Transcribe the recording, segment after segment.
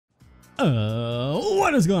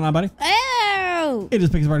What is going on, buddy? Oh! It is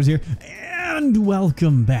Tartarus here, and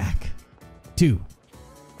welcome back to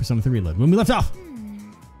Persona 3 Reload. When we left off,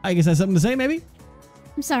 I guess I have something to say, maybe?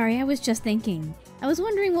 I'm sorry, I was just thinking. I was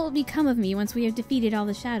wondering what will become of me once we have defeated all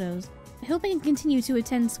the shadows. I hope I can continue to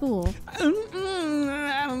attend school. I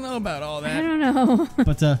don't know about all that. I don't know.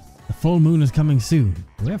 But the full moon is coming soon.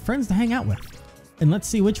 We have friends to hang out with. And let's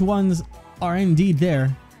see which ones are indeed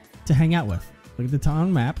there to hang out with. Look at the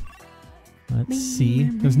town map. Let's see.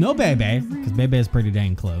 There's no Bebe, because Bebe is pretty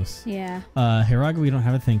dang close. Yeah. Hiraga, we don't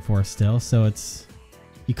have a thing for still, so it's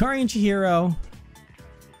Yukari and Chihiro,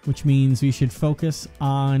 which means we should focus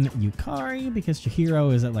on Yukari, because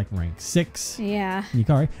Chihiro is at like rank 6. Yeah.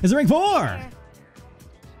 Yukari is at rank 4!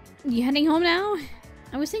 You heading home now?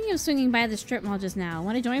 I was thinking of swinging by the strip mall just now.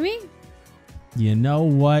 Want to join me? You know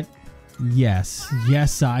what? Yes.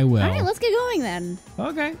 Yes, I will. Alright, let's get going then.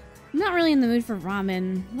 Okay. I'm not really in the mood for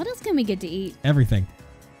ramen. What else can we get to eat? Everything.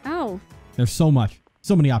 Oh. There's so much.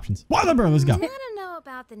 So many options. Whatever, let's go. I want to know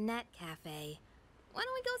about the net cafe. Why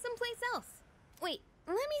don't we go someplace else? Wait,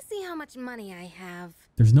 let me see how much money I have.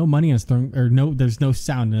 There's no money and it's throwing, or no, there's no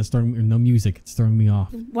sound and it's throwing, or no music. It's throwing me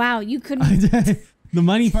off. Wow, you couldn't. The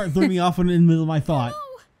money part threw me off in the middle of my thought.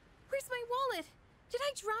 Oh, where's my wallet? Did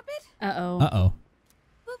I drop it? Uh-oh. Uh-oh.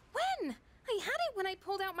 But when? I had it when I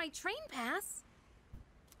pulled out my train pass.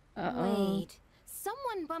 Uh-oh. Wait,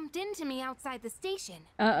 someone bumped into me outside the station.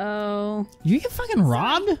 Uh-oh. You get fucking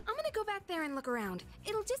robbed? I'm gonna go back there and look around.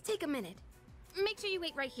 It'll just take a minute. Make sure you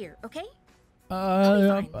wait right here, okay?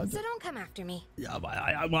 I'll be fine, so don't come after me.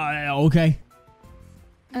 Okay.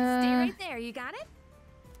 Stay right there, you got it?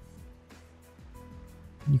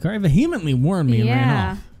 Yukari vehemently warned me and ran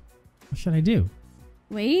Yeah. off. What should I do?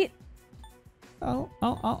 Wait.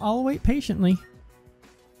 I'll wait patiently.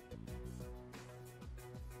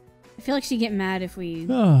 I feel like she'd get mad if we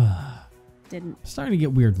I'm didn't. starting to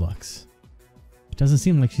get weird looks. It doesn't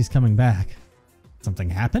seem like she's coming back. Something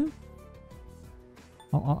happened?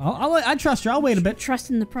 I trust her. I'll wait a bit. Trust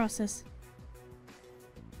in the process.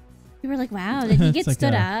 You were like, wow, did you get like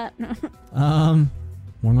stood up? More and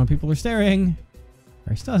more people are staring.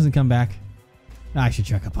 Or still hasn't come back. I should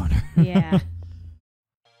check up on her. Yeah.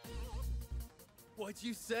 What'd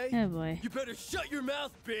you say? Oh boy. You better shut your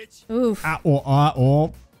mouth, bitch! Oof.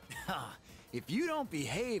 If you don't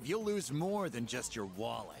behave, you'll lose more than just your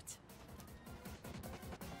wallet.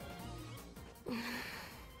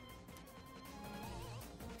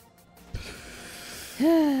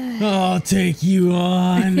 I'll take you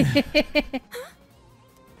on.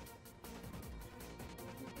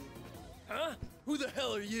 Huh? Who the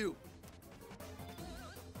hell are you?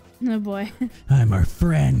 Oh boy. I'm our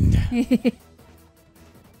friend.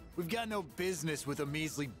 We've got no business with a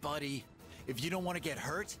measly buddy. If you don't want to get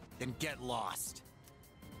hurt, then get lost.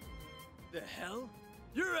 The hell?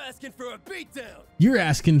 You're asking for a beatdown! You're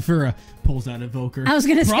asking for a pulls out Evoker. I was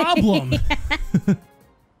gonna say. Problem.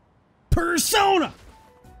 Persona.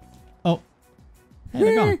 Oh. Hey,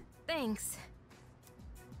 they're gone. Thanks.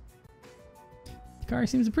 Yukari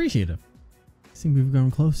seems appreciative. Seems we've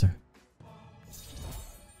grown closer.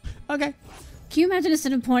 Okay. Can you imagine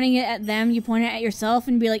instead of pointing it at them, you point it at yourself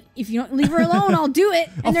and be like, if you don't leave her alone, I'll do it.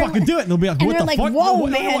 And I'll fucking do it. And they'll be like, what the like, fuck? whoa,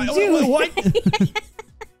 man, dude. What?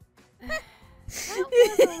 That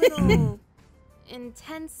was a little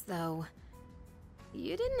intense, though.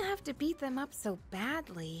 You didn't have to beat them up so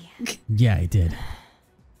badly. Yeah, I did.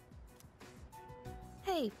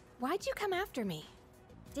 Hey, why'd you come after me?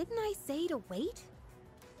 Didn't I say to wait?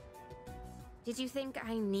 Did you think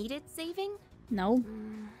I needed saving? No.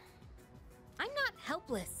 I'm not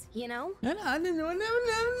helpless, you know? I didn't know. I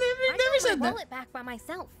Never got said my that. wallet back by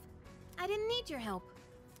myself. I didn't need your help.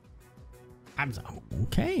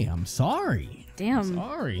 Okay. I'm sorry. Damn.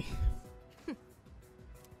 Sorry.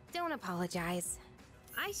 Don't apologize.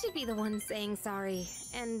 I should be the one saying sorry,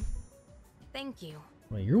 and thank you.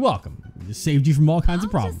 Well, you're welcome. We just saved you from all kinds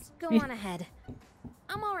of problems. Just go on ahead.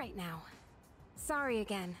 I'm all right now. Sorry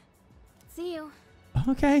again. See you.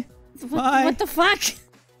 Okay. Bye. What the fuck?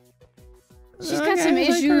 She's got Okay, some it's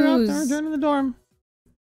like her up there, issues. return to the dorm.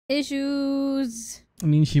 Issues. I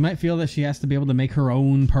mean, she might feel that she has to be able to make her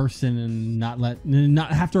own person and not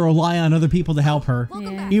have to rely on other people to help her,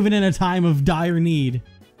 Welcome Yeah. back. even in a time of dire need.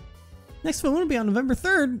 Next one will be on November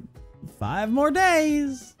 3rd. 5 more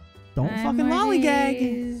days. Don't 5 fucking more lollygag.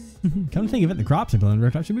 days. Come to think of it, the crops are building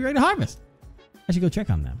I should be ready to harvest. I should go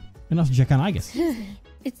check on them. And also check on Igus.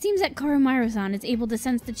 It seems that Koromaru-san is able to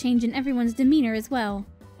sense the change in everyone's demeanor as well.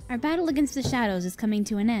 Our battle against the shadows is coming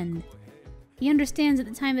to an end. He understands that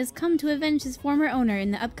the time has come to avenge his former owner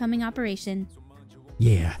in the upcoming operation.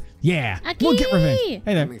 Yeah, Yeah, Aki! we'll get revenge. Hey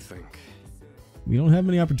there. Let me think. We don't have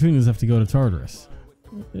many opportunities left to go to Tartarus.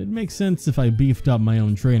 It makes sense if I beefed up my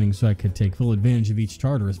own training so I could take full advantage of each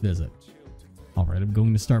Tartarus visit. Alright, I'm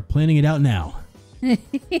going to start planning it out now.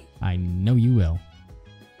 I know you will.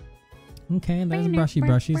 Okay, there's brushy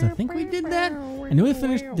brushies. I think we did that. I know we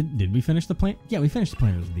finished. Did we finish the plant? Yeah, we finished the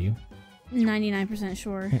planters with you. 99%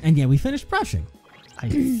 sure. And yeah, we finished brushing. I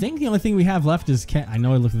think the only thing we have left is Ken. I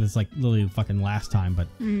know I looked at this like literally fucking last time, but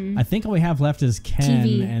I think all we have left is Ken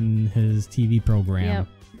TV. and his TV program. Yep.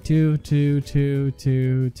 Two.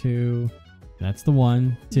 That's the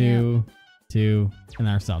one, two, and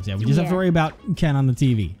ourselves. Yeah, we just have to worry about Ken on the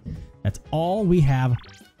TV. That's all we have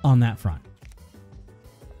on that front.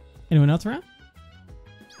 Anyone else around?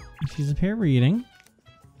 She's up here reading.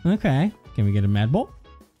 Okay. Can we get a Mad Bull?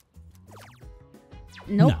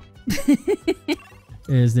 Nope. No.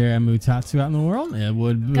 Is there a Mutatsu out in the world? It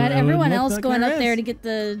would. Got everyone look else like going up is. there to get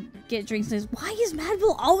drinks. And says, why is Mad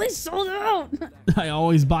Bull always sold out? I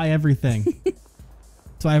always buy everything.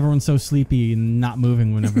 That's why everyone's so sleepy and not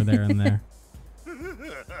moving whenever they're in there.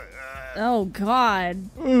 Oh God.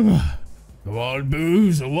 Come on,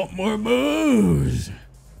 booze. I want more booze.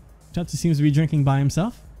 Mutatsu seems to be drinking by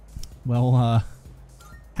himself. Well,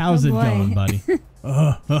 how's it boy. going, buddy?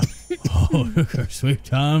 Sweet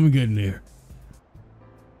time getting here.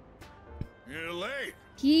 You're late.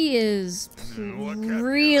 He is What kept you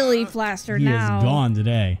really up? plastered He now. is gone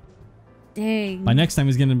today. Dang. By next time,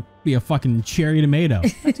 he's gonna be a fucking cherry tomato.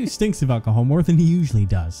 That dude stinks of alcohol more than he usually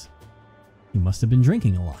does. He must have been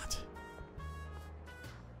drinking a lot.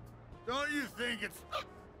 Don't you think it's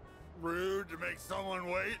rude to make someone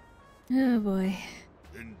wait? Oh boy.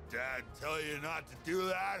 Didn't Dad tell you not to do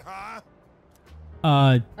that,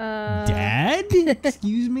 huh? Dad?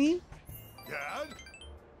 Excuse me? Dad?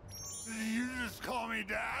 Did you just call me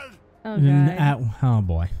Dad? Oh God. Oh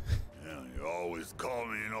boy. Yeah, you always call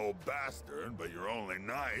me an old bastard, but you're only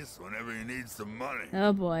nice whenever you need some money.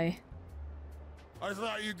 Oh boy. I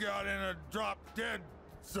thought you got in a drop dead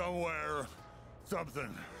somewhere or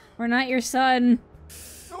something. We're not your son.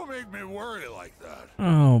 Don't make me worry like that.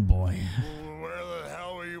 Oh boy. Where the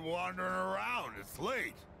hell are you wandering around? It's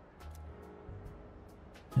late.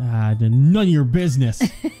 None of your business,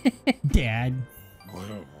 Dad.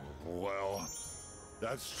 Well,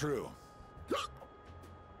 that's true.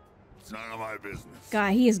 It's none of my business.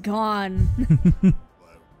 God, he is gone. But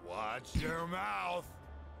watch your mouth.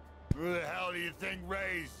 Who the hell do you think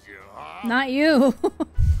raised you, huh? Not you.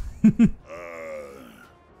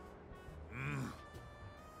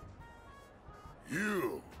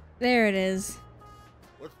 You. There it is.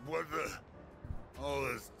 What the? All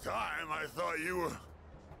this time, I thought you were.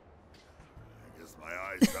 I guess my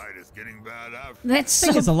eyesight is getting bad after. That's I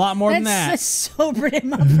think so, it's a lot more than that. That's sobered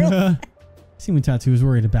him up real Mutatsu was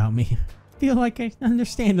worried about me. Feel like I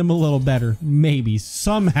understand him a little better, maybe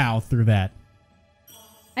somehow through that.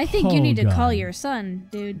 I think you need to God. call your son,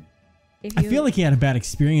 dude. If I you, feel like he had a bad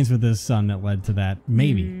experience with his son that led to that.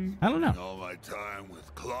 Maybe. I don't know. All my time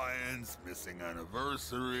with clients, missing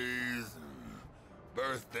anniversaries, and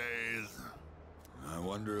birthdays. I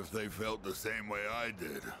wonder if they felt the same way I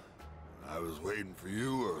did. I was waiting for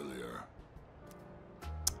you earlier.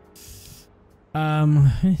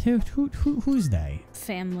 Who's they?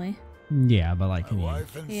 family. Yeah, but like, My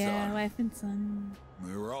wife and Yeah, son. wife and son.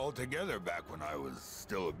 We were all together back when I was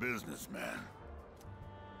still a businessman.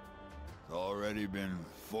 It's already been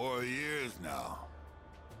 4 years now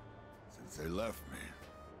since they left me.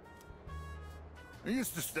 I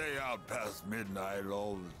used to stay out past midnight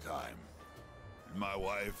all the time. And my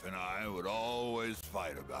wife and I would always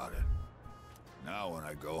fight about it. Now when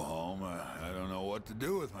I go home, I don't know what to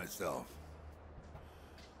do with myself.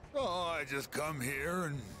 So I just come here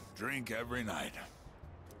and drink every night.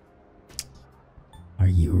 Are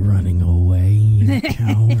you running away, you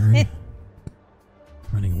coward?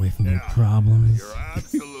 Running away from your problems? You're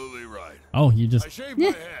absolutely right. Oh, you just... I shaved my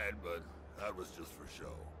head, but that was just for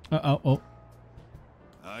show. Oh.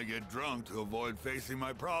 I get drunk to avoid facing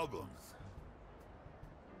my problems.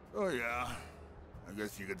 Oh yeah, I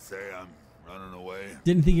guess you could say I'm running away.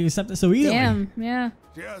 Didn't think you accepted it so easily. Damn, yeah.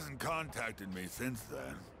 She hasn't contacted me since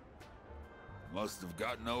then. Must have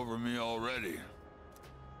gotten over me already.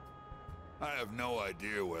 I have no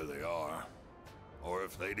idea where they are, or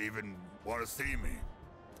if they'd even want to see me.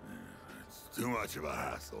 It's too much of a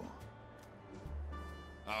hassle.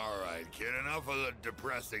 All right, kid, enough of the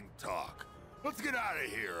depressing talk. Let's get out of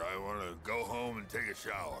here. I want to go home and take a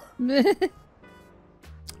shower.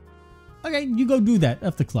 Okay, you go do that.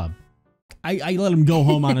 F the club. I let him go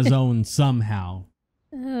home on his own somehow.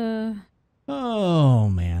 Oh,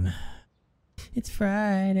 man. It's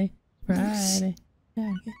Friday. Friday.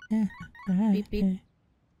 Beep, beep.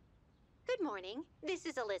 Good morning. This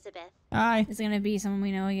is Elizabeth. Hi. Is it gonna be someone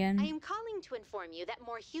we know I again? am calling to inform you that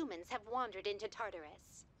more humans have wandered into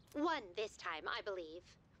Tartarus. One this time, I believe.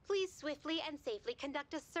 Please swiftly and safely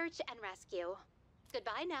conduct a search and rescue.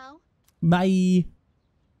 Goodbye now. Bye.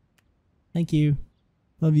 Thank you.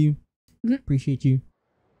 Love you. Appreciate you.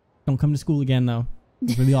 Don't come to school again, though.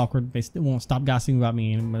 It's really awkward. They still won't stop gossiping about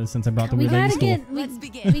me since I brought the We weird lady to gotta school. get. Let's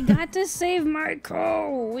begin. We got to save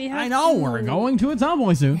Marco. We have I know. to. We're going to a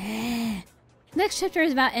tomboy soon. Next chapter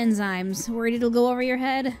is about enzymes. Worried it'll go over your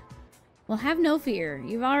head? Well, have no fear.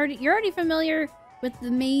 You're already familiar with the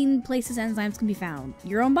main places enzymes can be found.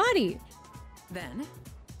 Your own body. Then,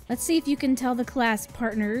 Let's see if you can tell the class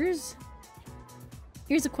partners.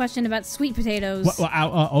 Here's a question about sweet potatoes.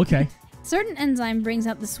 Okay. Certain enzyme brings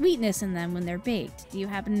out the sweetness in them when they're baked. Do you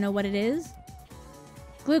happen to know what it is?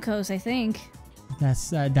 Glucose, I think.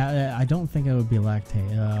 That's I don't think it would be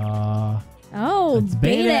lactate. Oh, It's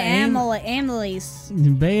beta beta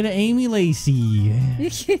amylase. Beta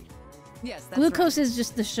amylase. yes, that's Glucose is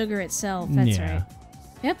just the sugar itself. That's Yeah. right.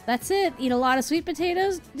 Yep, that's it. Eat a lot of sweet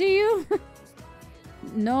potatoes, do you?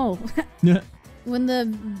 No. When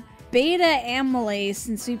the beta amylase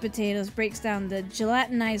in sweet potatoes breaks down the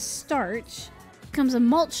gelatinized starch, comes a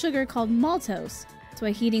malt sugar called maltose. That's why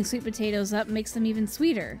heating sweet potatoes up makes them even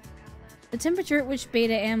sweeter. The temperature at which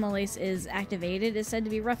beta amylase is activated is said to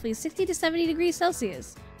be roughly 60 to 70 degrees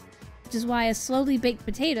Celsius, which is why a slowly baked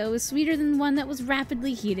potato is sweeter than one that was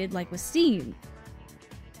rapidly heated, like with steam.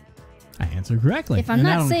 I answered correctly. If I'm And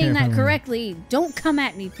I not don't care saying if that I'm- correctly, don't come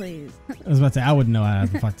at me, please. I was about to say, I wouldn't know how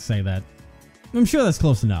the fuck to say that. I'm sure that's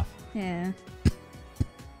close enough. Yeah.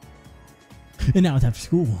 And now it's after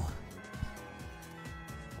school.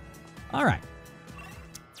 All right.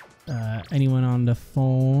 Anyone on the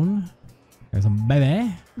phone? There's a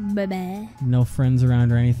baby. Bye-bye. No friends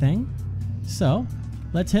around or anything. So,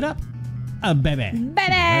 let's hit up a baby.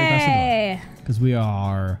 Baby! Because we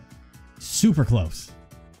are super close.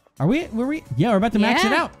 Are we? Were we? Yeah, we're about to max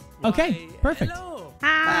it Yeah. out. Okay, Why, perfect. Hello.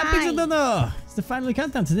 Hi! It's the final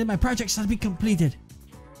countdown. Today my project shall be completed.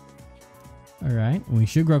 All right, we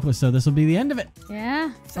should grow close, so this will be the end of it.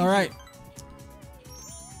 Yeah. All right,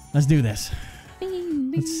 let's do this.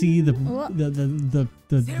 Bing, bing. Let's see the Oh. the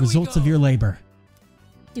There we results of go. your labor.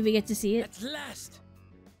 Do we get to see it? At last,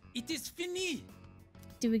 it is fini.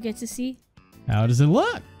 Do we get to see? How does it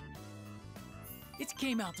look? It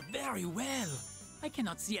came out very well. I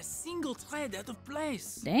cannot see a single thread out of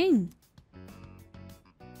place. Dang.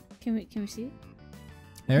 Can we see it?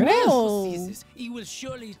 There it is. Whoa. Sees this, he will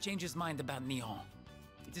surely change his mind about Nihon.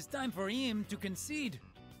 It is time for him to concede.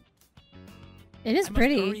 It is I must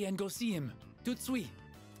pretty. hurry and go see him. Tout de suite.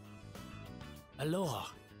 Aloha.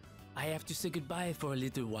 I have to say goodbye for a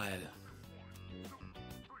little while.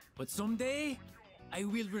 But someday, I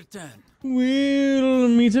will return. We'll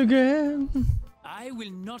meet again. I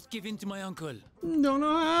will not give in to my uncle. Don't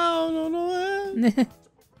know how. Don't know when.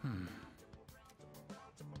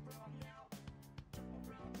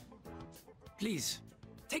 Please,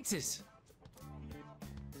 take this.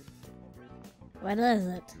 What is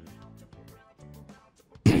it?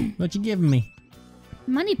 What you giving me?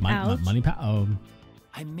 Money pouch. Money pouch. Oh,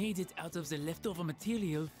 I made it out of the leftover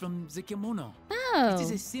material from the kimono. Oh. It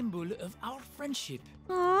is a symbol of our friendship.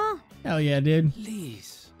 Aw. hell yeah, dude.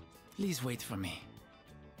 Please wait for me.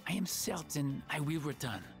 I am certain I will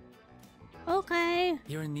return. Okay.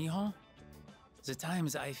 Here in Nihon, the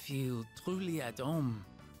times I feel truly at home,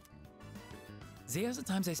 they are the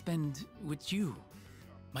times I spend with you,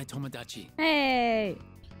 my Tomodachi. Hey.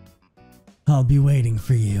 I'll be waiting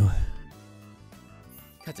for you.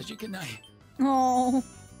 Kataji Kanai. Oh.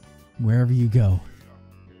 Wherever you go,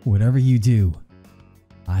 whatever you do,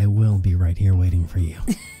 I will be right here waiting for you.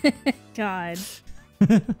 God.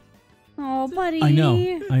 Oh, buddy. I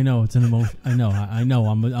know. It's an emotion. I know.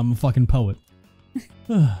 I'm a fucking poet.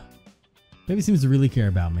 Baby seems to really care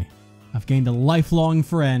about me. I've gained a lifelong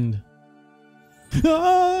friend. He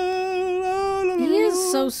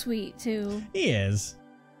is so sweet too. He is.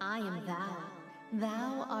 I am thou.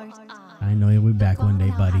 Thou art I. I know you'll be back one day,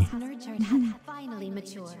 buddy. Nurtured hath finally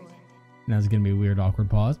matured. Now it's gonna be a weird, awkward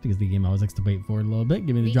pause because the game always likes to wait for it a little bit.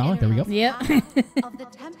 Give me the drama. There we go. Yep. Of the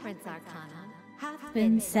temperance arcana hath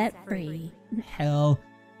Been set free. Hell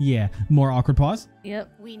yeah. More awkward pause.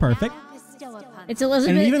 Yep. We Perfect. now bestow upon It's Elizabeth.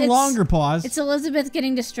 And an even it's- longer pause. It's Elizabeth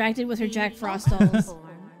getting distracted with her Jack Frost dolls. form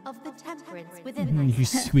of the temperance within If you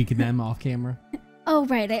thyself. squeaking them off camera. Oh,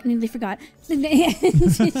 right. I nearly forgot.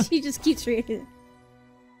 She just keeps reading.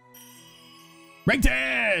 Rank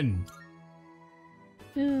 10!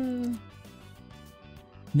 Ooh.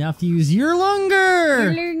 Nephews, you're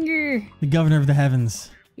longer. The governor of the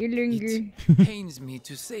heavens. It pains me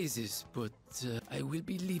to say this, but I will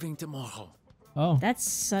be leaving tomorrow. Oh. That's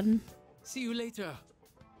sudden. See you later.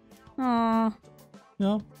 Aw.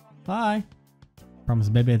 No. Bye.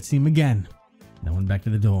 Promised baby I'd see him again. Then went back to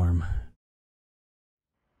the dorm.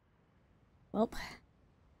 Well.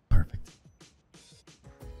 Perfect.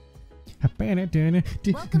 Back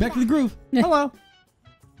to the groove. Hello.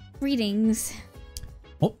 Greetings.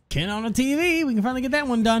 Oh, Ken on the TV. We can finally get that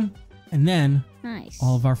one done. And then Nice.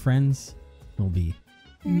 all of our friends will be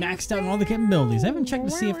maxed out on all the capabilities. I haven't checked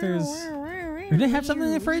to see if there's... Do they have something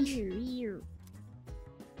in the fridge? 11-11.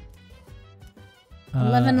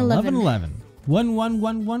 11-11.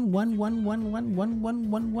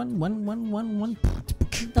 1-1-1-1-1-1-1-1-1-1-1-1-1-1-1-1.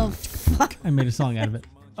 The fuck? I made a song out of it.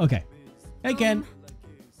 Okay. Hey, Ken.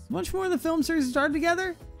 Much more of the film series started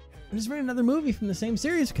together. I just ran another movie from the same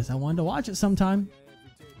series because I wanted to watch it sometime.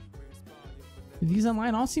 The views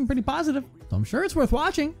online all seem pretty positive, so I'm sure it's worth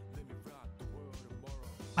watching.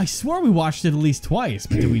 I swore we watched it at least twice,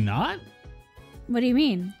 but did we not? What do you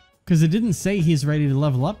mean? Because it didn't say he's ready to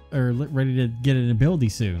level up or ready to get an ability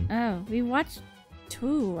soon. Oh, we watched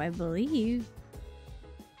 2, I believe.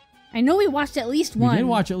 I know we watched at least 1. We did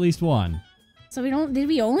watch at least 1. So we don't. Did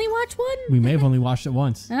we only watch 1? We may have only watched it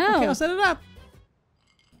once. Oh. Okay, I'll set it up.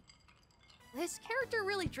 This character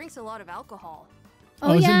really drinks a lot of alcohol.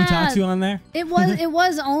 Oh is yeah. it Mutatsu on there? It was. It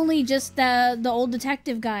was only just the old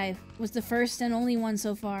detective guy was the first and only one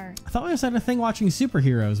so far. I thought we just had a thing watching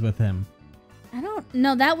superheroes with him. I don't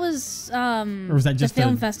know. That was Or was that just the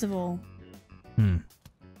film festival.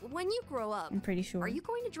 When you grow up, I'm pretty sure. are you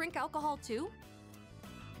going to drink alcohol too?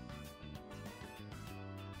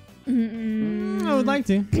 I would like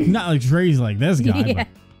to. Not like crazy like this guy. Yeah. But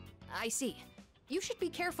I see. You should be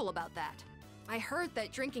careful about that. I heard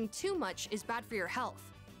that drinking too much is bad for your health.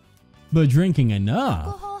 But drinking enough.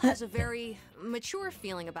 Alcohol has a very mature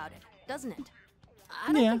feeling about it, doesn't it?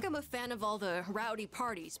 I don't think I'm a fan of all the rowdy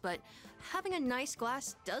parties, but having a nice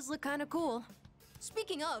glass does look kind of cool.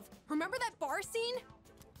 Speaking of, remember that bar scene?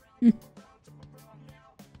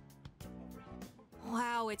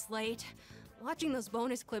 Wow, it's late. Watching those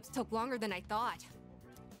bonus clips took longer than I thought.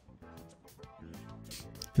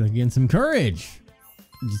 Feel like getting some courage.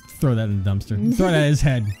 Just throw that in the dumpster. Throw that at his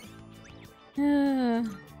head. Here,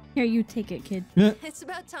 you take it, kid. It's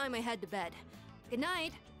about time I head to bed. Good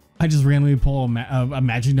night. I just randomly pull a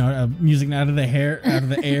magic note of music out of the air,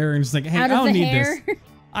 and just like, hey, I don't need this.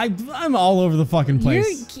 I'm all over the fucking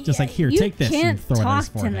place. Just like, here, take this and throw it at his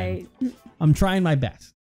forehead. I'm trying my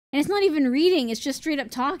best. And it's not even reading; it's just straight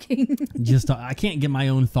up talking. I can't get my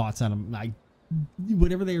own thoughts out of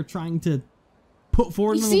whatever they are trying to put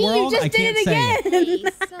forward in the world. I can't say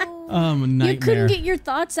it. A nightmare. You couldn't get your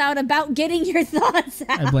thoughts out about getting your thoughts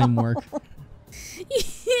out. I blame work.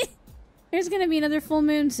 There's gonna be another full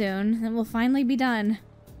moon soon, and we'll finally be done.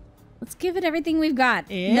 Let's give it everything we've got.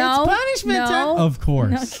 It's punishment time. Of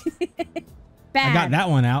course. No. Bad. I got that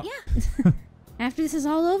one out. Yeah. After this is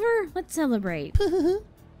all over, let's celebrate. I'm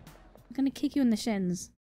gonna kick you in the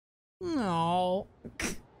shins. No.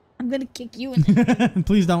 I'm gonna kick you in the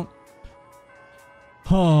Please don't.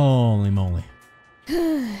 Holy moly.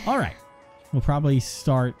 All right. We'll probably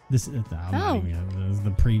start this. It's the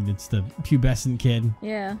pubescent kid.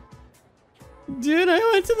 Yeah. Dude, I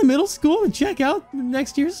went to the middle school to check out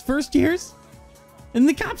next year's first years, and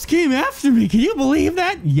the cops came after me. Can you believe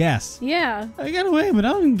that? Yes. Yeah. I got away, but I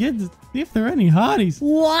don't get to see if there are any hotties.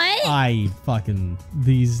 What?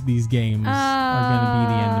 These games are gonna be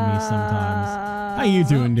the end of me sometimes. How you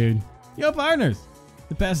doing, dude? Yo, partners.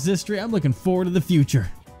 The past is history. I'm looking forward to the future.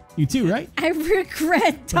 You too, right? I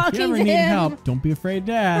regret talking to him. If you ever need help, don't be afraid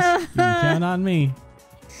to ask. You can count on me.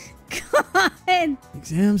 God.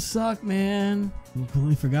 Exams suck, man. I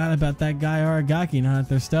completely forgot about that guy Aragaki now that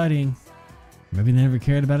they're studying. Maybe they never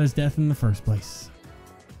cared about his death in the first place.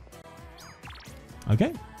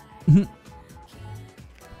 Okay.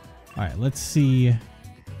 Alright, let's see.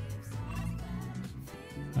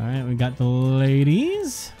 Alright, we got the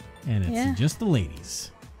ladies. And it's just the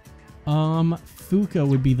ladies. Fuka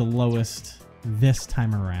would be the lowest this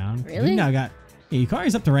time around. Really? We now got... Yeah,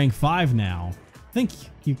 Yukari's up to rank 5 now. I think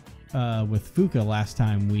you... with Fuka last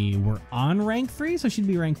time we were on rank 3, so she'd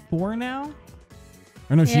be rank 4 now.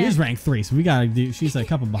 Or no, she is rank 3, so we gotta do. She's a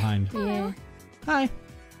couple behind. Yeah. Hi. I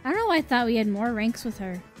don't know why I thought we had more ranks with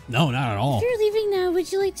her. No, not at all. If you're leaving now,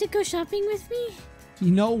 would you like to go shopping with me?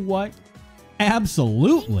 You know what?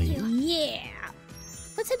 Absolutely. Yeah.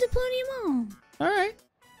 Let's head to Plony Mall. All right.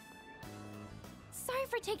 Sorry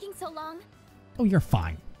for taking so long. Oh, you're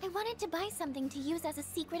fine. I wanted to buy something to use as a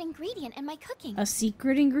secret ingredient in my cooking. A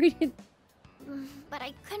secret ingredient? But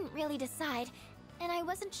I couldn't really decide, and I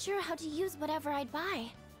wasn't sure how to use whatever I'd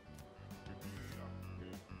buy.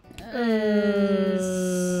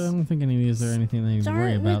 I don't think any of these are anything that you need to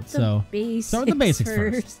worry about, so start with the basics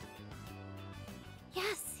first.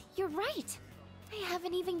 Yes, you're right. I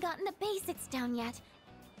haven't even gotten the basics down yet.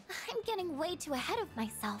 I'm getting way too ahead of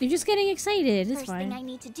myself. You're just getting excited. It's First fine. thing I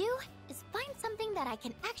need to do is find something that I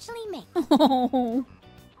can actually make. Oh.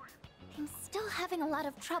 I'm still having a lot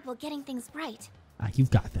of trouble getting things right.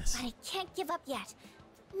 You've got this. But I can't give up yet.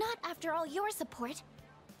 Not after all your support.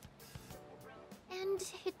 And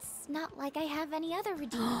it's not like I have any other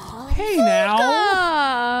redeeming qualities. Hey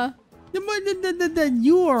now!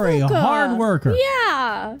 You are a hard worker.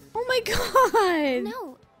 Yeah! Oh my god!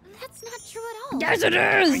 No, that's not true at all. Yes, it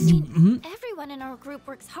is! I mean, everyone in our group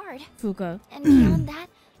works hard. Fuka. And beyond that,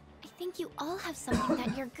 I think you all have something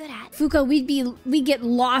that you're good at. Fuka, we'd get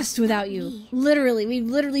lost without you. Me. Literally, we'd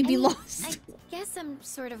literally be lost. I guess I'm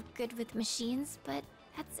sort of good with machines, but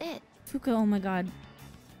that's it. Fuka, oh my god.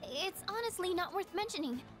 It's honestly not worth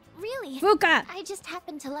mentioning. Really. Fuka! I just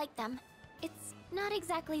happen to like them. It's not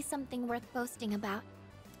exactly something worth boasting about.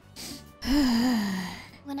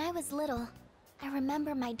 When I was little, I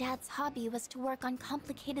remember my dad's hobby was to work on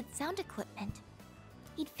complicated sound equipment.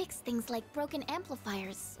 He'd fix things like broken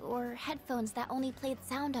amplifiers or headphones that only played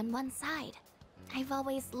sound on one side. I've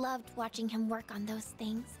always loved watching him work on those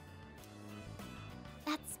things.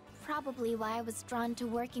 That's probably why I was drawn to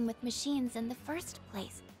working with machines in the first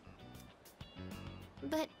place.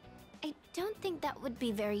 But I don't think that would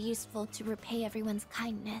be very useful to repay everyone's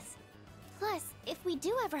kindness. Plus, if we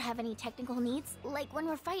do ever have any technical needs, like when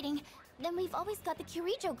we're fighting, then we've always got the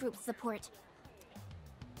Kirijo group's support.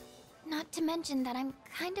 Not to mention that I'm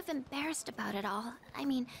kind of embarrassed about it all. I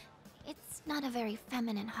mean, it's not a very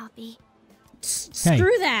feminine hobby.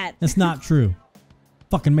 Screw that! That's not true.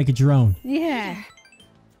 Fucking make it your own. Yeah. Here.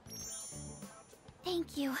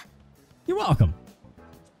 Thank you. You're welcome.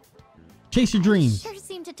 Chase your dreams. Sure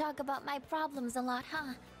seem to talk about my problems a lot,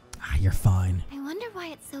 huh? You're fine. I wonder why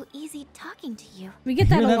it's so easy talking to you. We get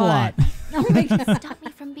that a lot. Oh my god. Stop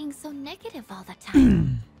me from being so negative all the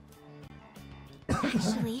time.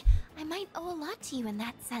 Actually, I might owe a lot to you in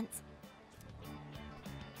that sense.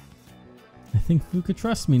 I think Fuka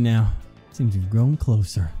trusts me now. Seems you've grown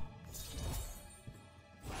closer.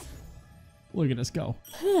 Look at us go.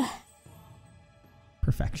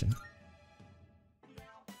 Perfection.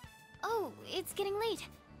 Oh, it's getting late.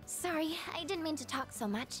 Sorry, I didn't mean to talk so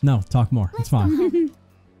much. No, talk more. Let's it's fine. go home.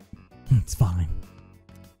 It's fine.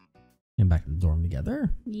 And back to the dorm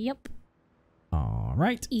together. Yep. All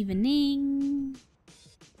right. Evening.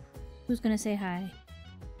 Who's gonna say hi?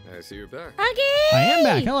 I see you're back. Aki! I am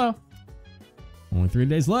back. Hello. Only 3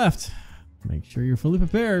 days left. Make sure you're fully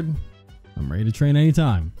prepared. I'm ready to train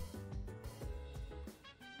anytime.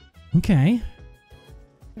 Okay.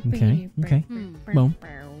 Okay. Boom.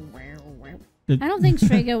 I don't think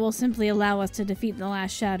Strega will simply allow us to defeat the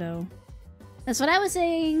last shadow. That's what I was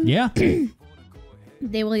saying. Yeah.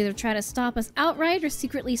 They will either try to stop us outright or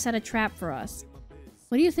secretly set a trap for us.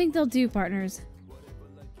 What do you think they'll do, partners?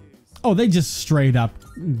 Oh, they just straight up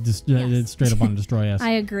want to destroy us.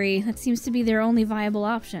 I agree. That seems to be their only viable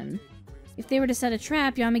option. If they were to set a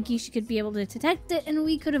trap, Yamagishi could be able to detect it and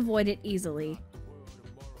we could avoid it easily.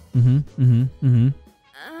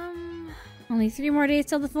 Only 3 more days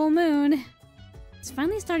till the full moon. It's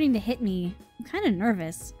finally starting to hit me. I'm kind of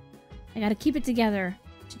nervous. I gotta keep it together.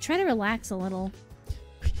 To try to relax a little.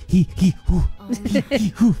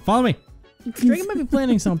 Follow me. Strega might be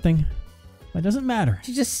planning something, but it doesn't matter.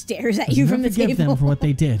 She just stares at you from the table. Forgive them for what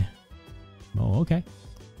they did. Oh, okay.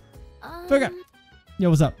 Strega. Yo,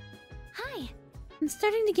 what's up? Hi. I'm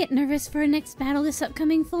starting to get nervous for our next battle this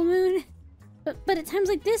upcoming full moon. But at times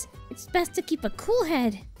like this, it's best to keep a cool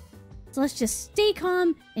head. So let's just stay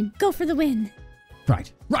calm and go for the win.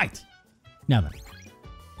 Right. Now then,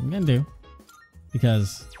 what I'm gonna do,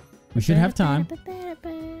 because we should have time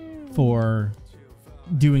for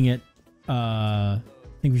doing it. I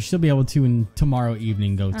think we should still be able to tomorrow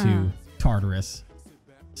evening go to Tartarus,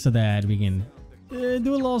 so that we can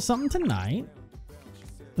do a little something tonight.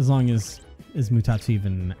 As long as Mutatsu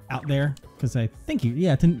even out there, because I think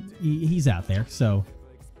he's out there, so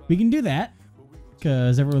we can do that.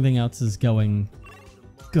 Because everything else is going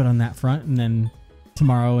good on that front, and then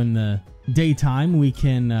tomorrow in the daytime we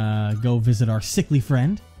can go visit our sickly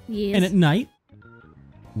friend. Yes. And at night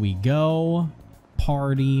we go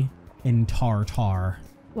party in Tartar.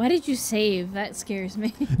 Why did you save? That scares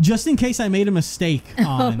me. Just in case I made a mistake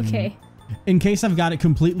on. Okay. In case I've got it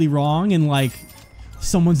completely wrong and like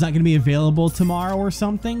someone's not going to be available tomorrow or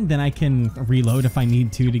something, then I can reload if I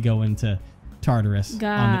need to go into Tartarus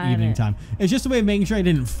on the evening time. It's just a way of making sure I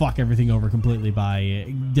didn't fuck everything over completely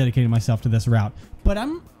by dedicating myself to this route. But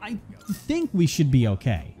I think we should be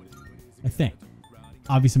okay. I think.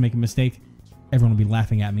 Obviously, make a mistake, everyone will be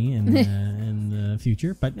laughing at me in the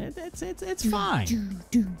future. But it's fine.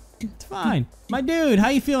 It's fine. My dude, how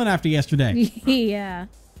you feeling after yesterday? Yeah.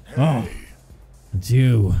 Oh, it's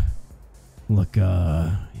you. Look,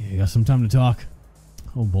 you got some time to talk?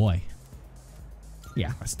 Oh boy.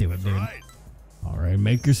 Yeah, let's do it, dude. All right,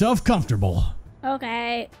 make yourself comfortable.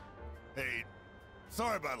 Okay. Hey,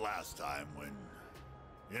 sorry about last time when,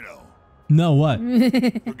 you know. No, what?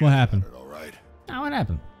 What happened? All right. Oh, what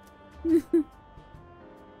happened?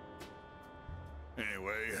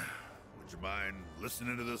 Anyway, would you mind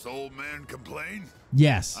listening to this old man complain?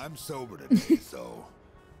 Yes. I'm sober today, so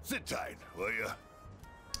sit tight, will you?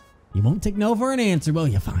 You won't take no for an answer, will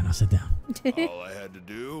you? Fine, I'll sit down. All I had to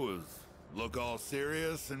do was look all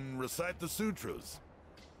serious and recite the sutras.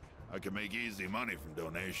 I could make easy money from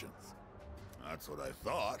donations. That's what I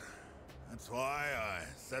thought. That's why I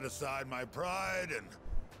set aside my pride and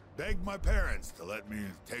begged my parents to let me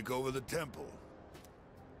take over the temple.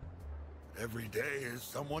 Every day is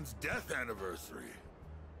someone's death anniversary.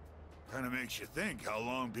 Kind of makes you think how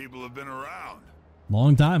long people have been around.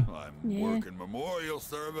 Long time. I'm working memorial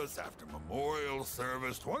service after memorial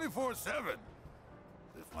service 24/7.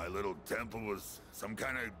 If my little temple was some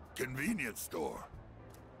kind of convenience store.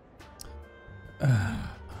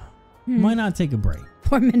 Why not take a break?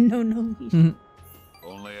 Poor man, no.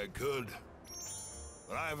 Only I could.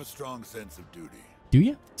 But I have a strong sense of duty. Do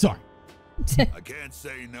you? Sorry. I can't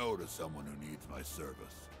say no to someone who needs my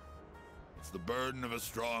service. It's the burden of a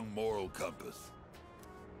strong moral compass.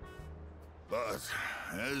 But,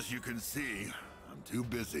 as you can see, I'm too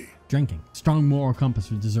busy. Drinking. Strong moral compass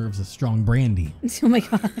deserves a strong brandy. Oh my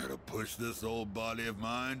god. I gotta push this old body of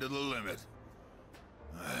mine to the limit.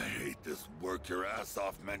 I hate this work your ass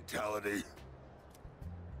off mentality.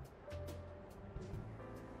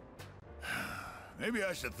 Maybe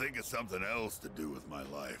I should think of something else to do with my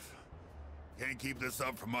life. Can't keep this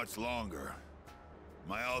up for much longer.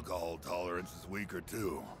 My alcohol tolerance is weaker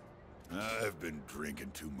too. I've been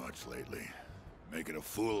drinking too much lately. Making a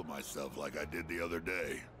fool of myself like I did the other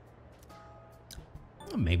day.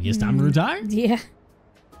 Well, maybe it's time to retire? Yeah.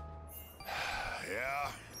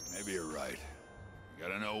 Yeah, maybe you're right. You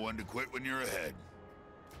gotta know when to quit when you're ahead.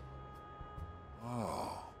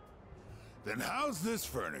 Oh. Then how's this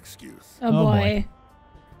for an excuse? Oh boy.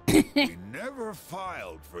 We never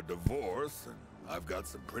filed for divorce, and I've got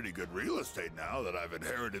some pretty good real estate now that I've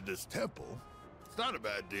inherited this temple. It's not a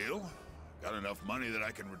bad deal. Got enough money that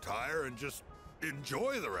I can retire and just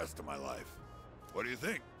enjoy the rest of my life. What do you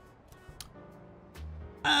think?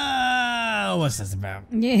 What's this about?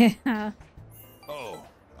 Yeah. Oh,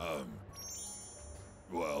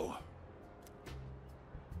 well,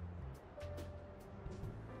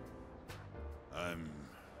 I'm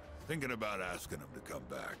thinking about asking him to come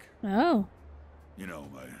back. Oh. You know,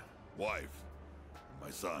 my wife, and my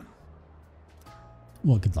son.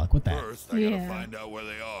 Well, good luck with that. First, I gotta find out where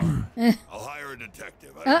they are. I'll hire a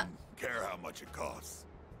detective. I don't care how much it costs.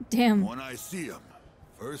 Damn. When I see him,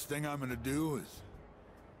 first thing I'm gonna do is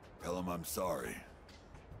tell him I'm sorry.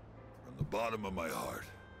 From the bottom of my heart.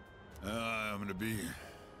 I'm gonna be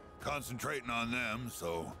concentrating on them,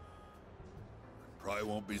 so probably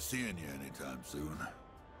won't be seeing you anytime soon.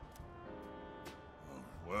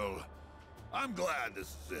 Well, I'm glad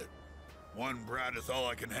this is it. One brat is all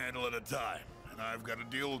I can handle at a time, and I've got to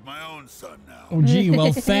deal with my own son now. Oh, gee,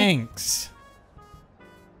 well, thanks.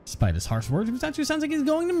 Despite his harsh words, Mitachu sounds like he's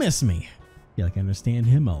going to miss me. I feel like I understand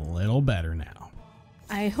him a little better now.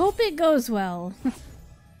 I hope it goes well.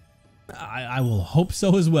 I will hope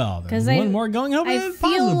so as well. There's one more going. I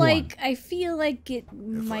feel like it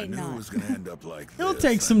might If I knew not. it was gonna end up like It'll this,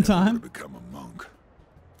 take some I never time. would've become a monk.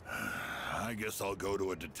 I guess I'll go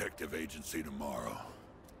to a detective agency tomorrow.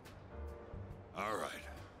 All right,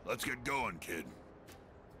 let's get going, kid.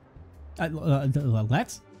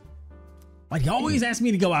 Let's? Like, he always asks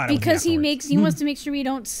me to go out. Because he wants to make sure we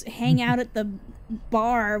don't hang out at the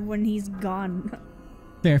bar when he's gone.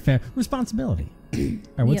 Fair. Responsibility. All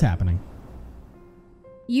right, what's happening?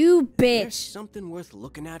 You bitch. There's something worth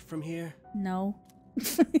looking at from here. No.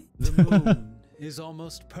 The moon is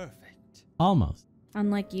almost perfect. Almost.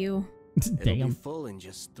 Unlike you. It'll be full in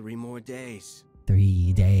just 3 more days.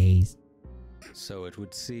 3 days. So it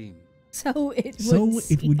would seem. So it would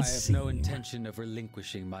seem. I have no intention of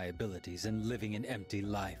relinquishing my abilities and living an empty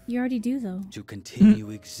life. You already do, though. To continue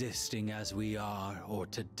existing as we are, or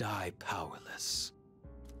to die powerless.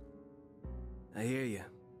 I hear you.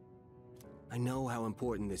 I know how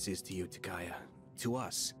important this is to you, Takaya. To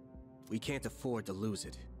us. We can't afford to lose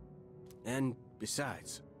it. And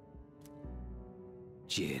besides...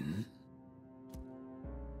 Jin?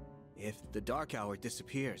 If the Dark Hour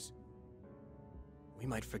disappears, we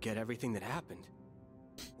might forget everything that happened.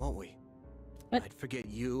 Won't we? What? I'd forget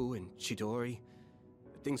you and Chidori,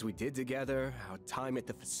 the things we did together, our time at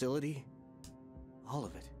the facility. All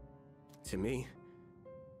of it. To me,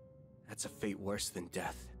 that's a fate worse than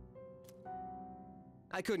death.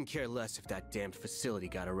 I couldn't care less if that damned facility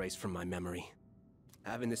got erased from my memory.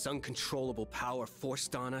 Having this uncontrollable power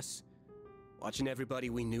forced on us, watching everybody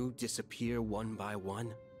we knew disappear one by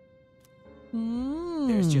one.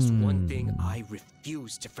 There's just one thing I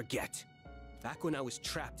refuse to forget. Back when I was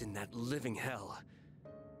trapped in that living hell,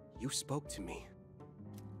 you spoke to me.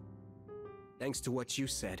 Thanks to what you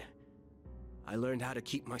said, I learned how to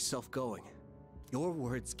keep myself going. Your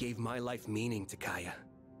words gave my life meaning, Takaya.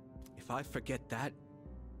 If I forget that,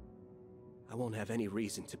 I won't have any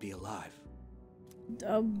reason to be alive.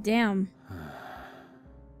 Oh, damn.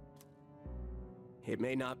 It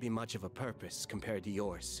may not be much of a purpose compared to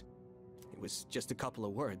yours. It was just a couple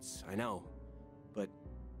of words, I know, but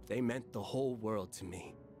they meant the whole world to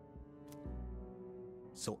me.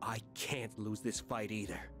 So I can't lose this fight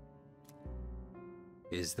either.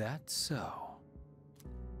 Is that so?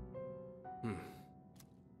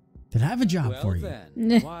 Did I have a job for you?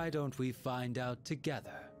 Then, why don't we find out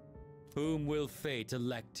together? Whom will fate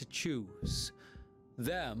elect to choose?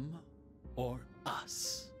 Them or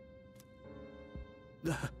us?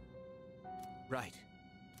 Right.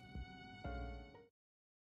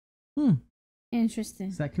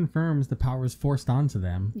 Interesting. So that confirms the power is forced onto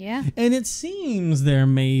them. Yeah. And it seems there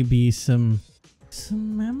may be some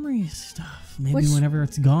memory stuff. Maybe whenever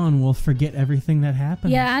it's gone, we'll forget everything that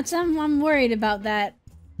happened. Yeah, I'm worried about that.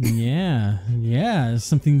 Yeah. Is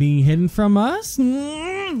something being hidden from us?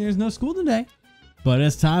 There's no school today. But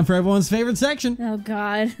it's time for everyone's favorite section. Oh,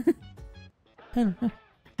 God. Why do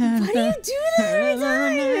you do that every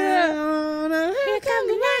time? Here comes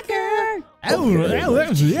the knocker.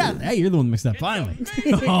 Yeah. Hey, you're the one mixed up finally.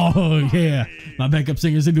 Oh, yeah. My backup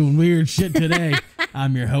singers are doing weird shit today.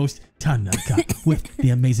 I'm your host, Tanaka, with the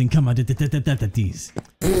amazing commodities.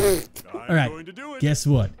 All right, guess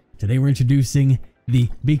what? Today we're introducing the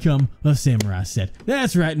Become a Samurai set.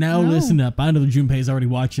 That's right, now listen up. I know Junpei's already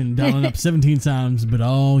watching, dialing up 17 times, but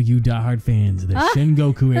all you diehard fans of the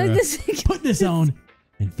Shingoku era, put this on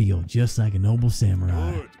and feel just like a noble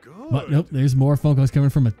samurai. But nope, there's more phone calls coming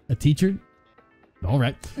from a teacher. All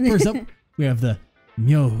right, first up, we have the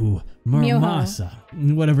Myohu Muramasa,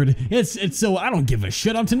 whatever it is. It's so, I don't give a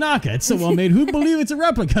shit. I'm Tanaka. It's so well made. Who'd believe it's a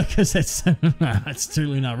replica? Because it's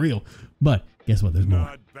certainly not real. But guess what? There's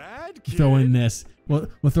more. Throw in this. We'll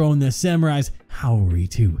throw in this Samurai's Haori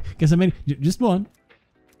too. Guess I made just one.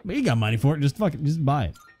 But you got money for it. Just fuck it. Just buy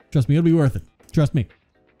it. Trust me, it'll be worth it. Trust me.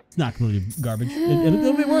 It's not completely garbage.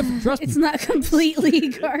 It'll be worth it. Trust me. It's not completely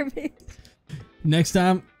garbage. Next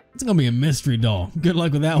time, it's gonna be a mystery doll. Good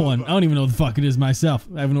luck with that one. I don't even know what the fuck it is myself.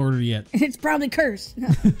 I haven't ordered it yet. It's probably cursed.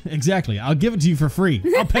 Exactly. I'll give it to you for free.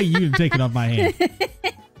 I'll pay you to take it off my hand.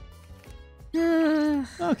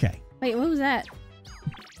 Okay. Wait, what was that?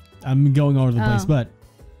 I'm going all over the place, but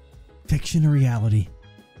fiction or reality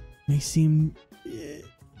may seem...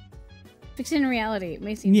 Fiction and reality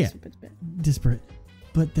may seem disparate,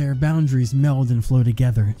 but their boundaries meld and flow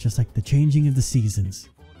together, just like the changing of the seasons.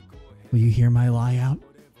 Will you hear my lie out?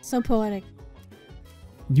 So poetic.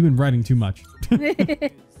 You've been writing too much.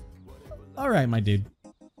 All right, my dude.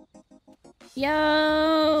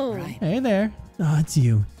 Yo! Right. Hey there. Oh, it's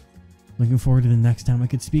you. Looking forward to the next time I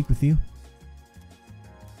could speak with you.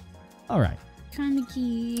 All right.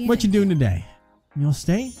 Kaneki. What you doing today? You'll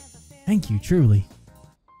stay? Thank you, truly.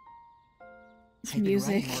 I've been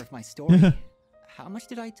writing more of my story. How much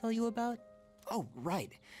did I tell you about? Oh,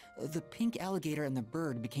 right. The pink alligator and the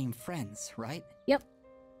bird became friends, right? Yep.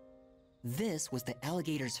 This was the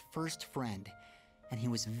alligator's first friend, and he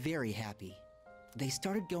was very happy. They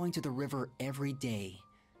started going to the river every day,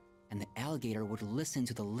 and the alligator would listen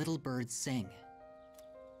to the little bird sing.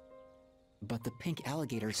 But the pink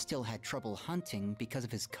alligator still had trouble hunting because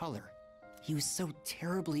of his color. He was so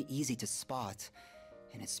terribly easy to spot,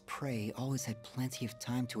 and his prey always had plenty of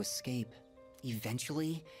time to escape.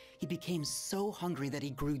 Eventually, he became so hungry that he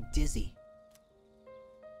grew dizzy.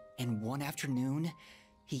 And one afternoon,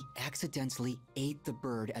 he accidentally ate the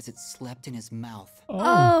bird as it slept in his mouth.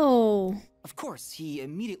 Oh! Of course, he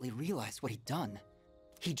immediately realized what he'd done.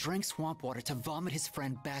 He drank swamp water to vomit his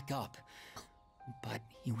friend back up. But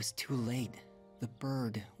he was too late. The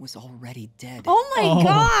bird was already dead. Oh my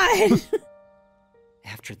god!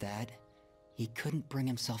 After that, he couldn't bring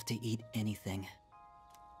himself to eat anything.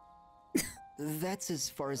 That's as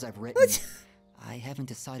far as I've written. I haven't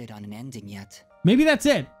decided on an ending yet. Maybe that's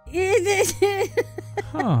it.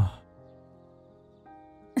 Huh.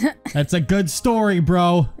 That's a good story,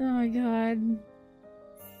 bro. Oh my god.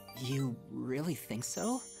 You really think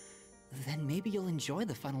so? Then maybe you'll enjoy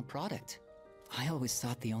the final product. I always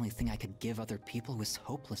thought the only thing I could give other people was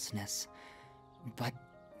hopelessness. But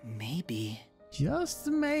maybe... Just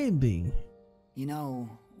maybe. You know,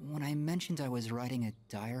 when I mentioned I was writing a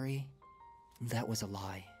diary, that was a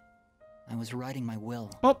lie. I was writing my will.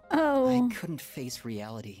 Oh. I couldn't face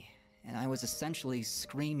reality, and I was essentially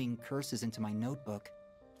screaming curses into my notebook.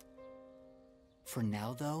 For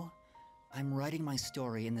now, though, I'm writing my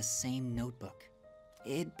story in the same notebook.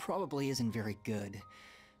 It probably isn't very good,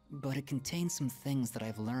 but it contains some things that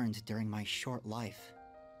I've learned during my short life.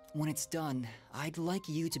 When it's done, I'd like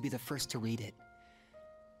you to be the first to read it.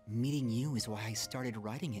 Meeting you is why I started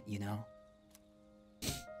writing it, you know?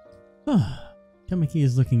 Kamiki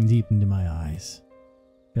is looking deep into my eyes.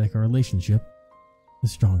 I feel like our relationship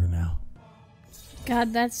is stronger now.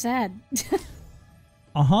 God, that's sad.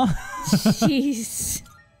 Uh-huh. Jeez.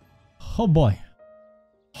 Oh boy.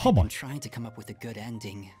 Oh boy. I'm trying to come up with a good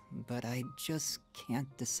ending, but I just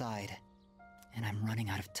can't decide. And I'm running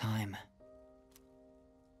out of time.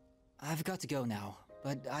 I've got to go now,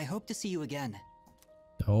 but I hope to see you again.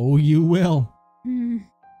 Oh, you will.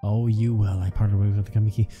 Oh, you will. I parted ways with the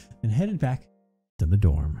Kamiki and headed back to the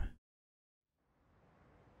dorm.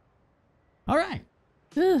 All right.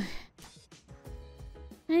 Ooh.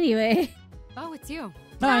 Anyway. Oh, it's you.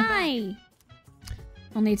 Hi.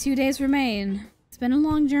 Only 2 days remain. It's been a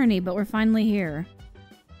long journey, but we're finally here.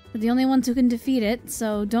 We're the only ones who can defeat it,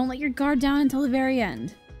 so don't let your guard down until the very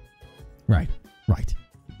end. Right.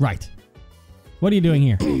 What are you doing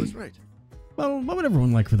here? Oh, that's right. Well, what would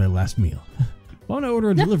everyone like for their last meal? Want to order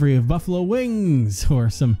a delivery of buffalo wings or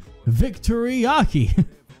some victoriaki?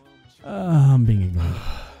 I'm being ignored.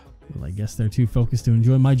 Well, I guess they're too focused to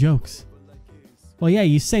enjoy my jokes. Well, yeah,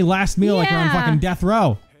 you say last meal like we're on fucking death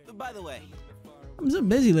row. By the way, I'm so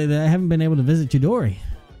busy lately that I haven't been able to visit Chidori.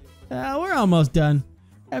 We're almost done.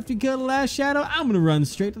 After you kill the last shadow, I'm gonna run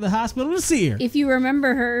straight to the hospital to see her. If you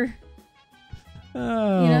remember her.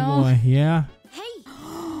 Oh, you know? Boy, yeah.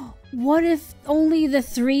 What if only the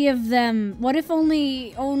three of them? What if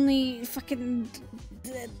only fucking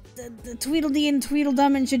the Tweedledee and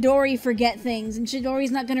Tweedledum and Chidori forget things, and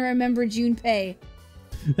Chidori's not gonna remember Junpei?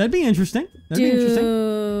 That'd be interesting. That'd be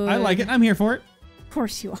interesting. I like it. I'm here for it. Of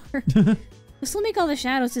course you are. This will make all the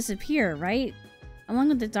shadows disappear, right? Along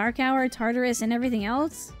with the Dark Hour, Tartarus, and everything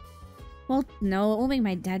else? Well, no, it won't make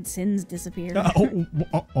my dad's sins disappear.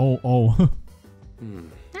 Oh.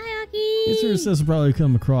 Hi, Aki! Mr. Sis will probably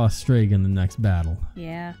come across Strega in the next battle.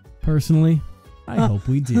 Yeah. Personally, I hope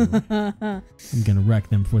we do. I'm gonna wreck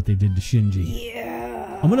them for what they did to Shinji.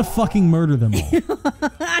 Yeah. I'm gonna fucking murder them all.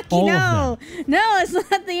 Aki, all no! of them. No, it's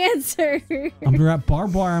not the answer. I'm gonna wrap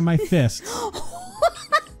barbed wire on my fists.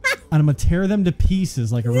 And I'm gonna tear them to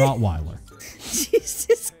pieces like a Rottweiler.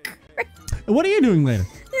 Jesus Christ. What are you doing later?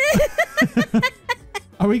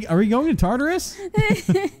 Are we going to Tartarus?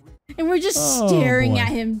 And we're just staring at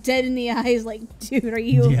him dead in the eyes like, dude, are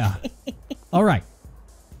you okay? All right.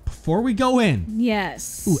 Before we go in.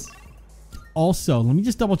 Yes. Ooh, also, let me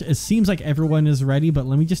just double check. It seems like everyone is ready, but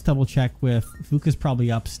let me just double check with Fuka's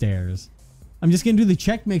probably upstairs. I'm just going to do the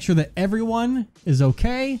check, make sure that everyone is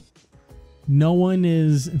okay. No one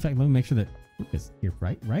is... In fact, let me make sure that Fuka's here,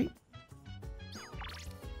 right?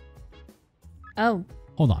 Oh.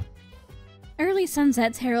 Hold on. Early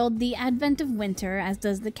sunsets herald the advent of winter, as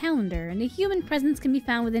does the calendar, and a human presence can be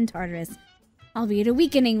found within Tartarus, albeit a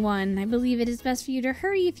weakening one. I believe it is best for you to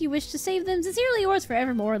hurry if you wish to save them. Sincerely yours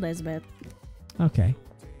forevermore, Elizabeth. Okay.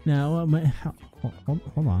 Now,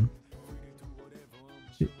 hold on.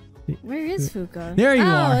 Where is Fuka? There you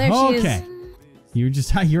are. There she okay.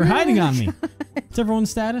 is. You're hiding on me. What's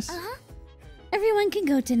everyone's status? Everyone can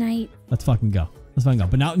go tonight. Let's fucking go.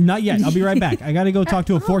 But not yet. I'll be right back. I gotta go talk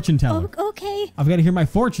to a fortune teller. Okay. I've got to hear my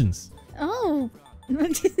fortunes. Oh.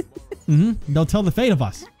 They'll tell the fate of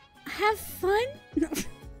us. Have fun.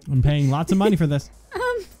 I'm paying lots of money for this.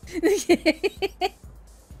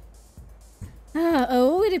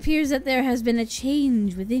 It appears that there has been a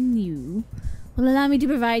change within you. Will allow me to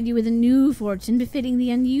provide you with a new fortune befitting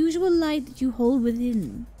the unusual light that you hold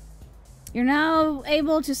within. You're now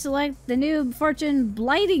able to select the new fortune,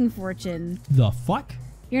 Blighting Fortune. The fuck?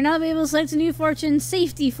 You're now able to select a new fortune,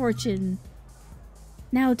 Safety Fortune.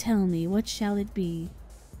 Now tell me, what shall it be?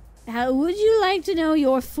 How would you like to know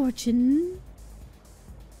your fortune?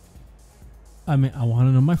 I mean, I want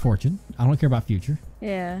to know my fortune. I don't care about future.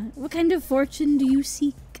 Yeah. What kind of fortune do you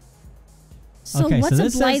seek? So okay, what's so a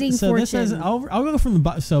blighting fortune? This says, I'll go from the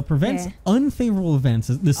bottom. So prevents unfavorable events.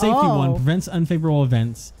 The safety one prevents unfavorable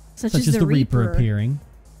events such as the Reaper appearing.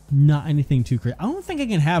 Not anything too crazy. I don't think I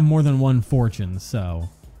can have more than one fortune. So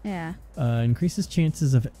yeah, increases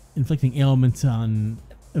chances of inflicting enemies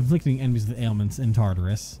with ailments in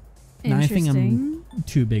Tartarus. Not anything I'm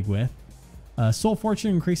too big with. Soul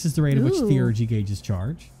Fortune increases the rate at which theurgy gauges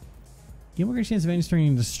charge. Give a greater chance of entering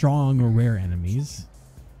into strong or rare enemies.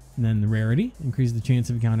 And then the rarity increases the chance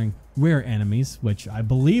of encountering rare enemies, which I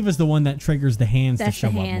believe is the one that triggers the hands to show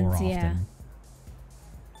up more often. Yeah.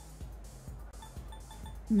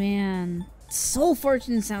 Man, Soul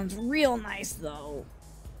Fortune sounds real nice though.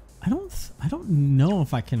 I don't know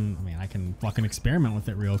if I can. I mean, I can fucking experiment with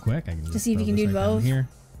it real quick. I can just see if you can do both. Here.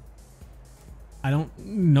 I don't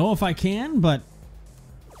know if I can, but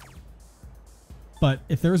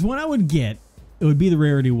if there was one I would get, it would be the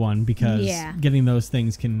rarity one, because getting those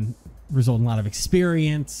things can result in a lot of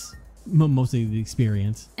experience, mostly the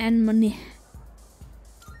experience and money.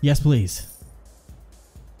 Yes, please.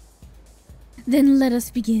 Then let us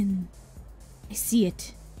begin. I see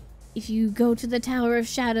it. If you go to the Tower of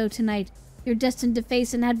Shadow tonight, you're destined to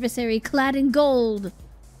face an adversary clad in gold.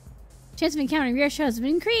 Chance of encountering rare shadows have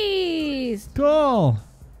increased. Cool.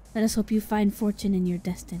 Let us hope you find fortune in your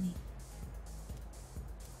destiny.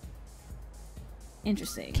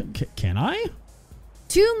 Interesting. Can I?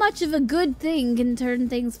 Too much of a good thing can turn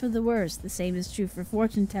things for the worse. The same is true for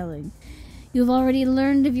fortune telling. You've already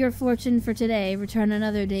learned of your fortune for today. Return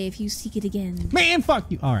another day if you seek it again. Man,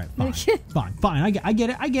 fuck you. All right, fine. fine. I get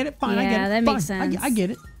it. Fine, I get it. That makes sense. I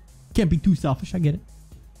get it. Can't be too selfish. I get it.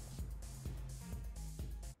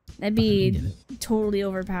 That'd be totally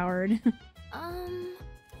overpowered.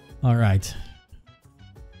 All right.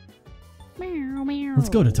 Let's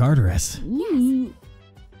go to Tartarus. Yes.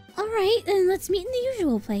 All right, then let's meet in the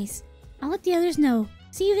usual place. I'll let the others know.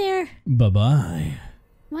 See you there. Bye-bye.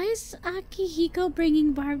 Why is Akihiko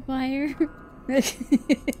bringing barbed wire?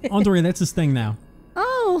 Don't worry, that's his thing now.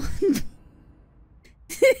 Oh.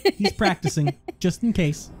 He's practicing, just in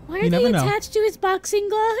case. Why are they attached to his boxing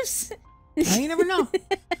gloves? You never know.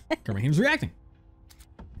 Kareem's reacting.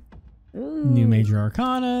 Ooh. New major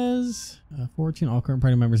arcanas. Fortune. All current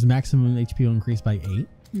party members' maximum HP will increase by 8.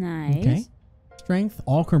 Nice. Okay. Strength.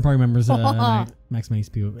 All current party members' maximum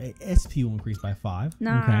SP will increase by 5.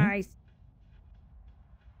 Nice. Okay.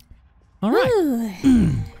 All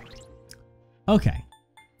right. Okay.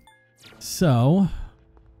 So,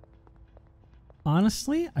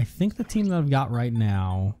 honestly, I think the team that I've got right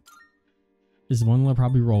now is the one I'll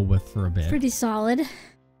probably roll with for a bit. Pretty solid.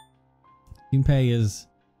 Junpei is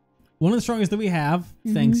one of the strongest that we have,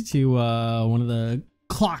 thanks to one of the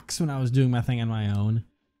clocks when I was doing my thing on my own.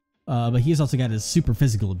 But he's also got his super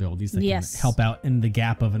physical abilities that can help out in the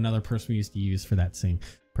gap of another person we used to use for that same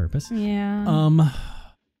purpose. Yeah.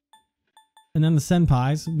 And then the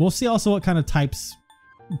senpais. We'll see also what kind of types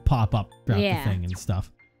pop up throughout the thing and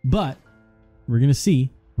stuff. But we're going to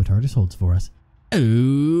see what Tartarus holds for us.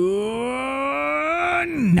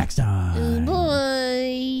 Next time. Oh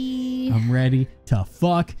boy. I'm ready to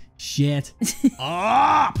fuck shit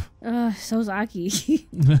up. So's Aki.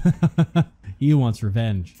 He wants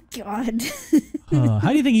revenge. God. How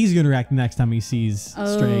do you think he's going to react next time he sees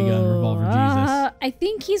Strega and Revolver Jesus? I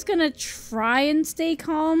think he's going to try and stay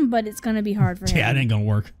calm, but it's going to be hard for him. Yeah, it ain't going to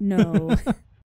work. No.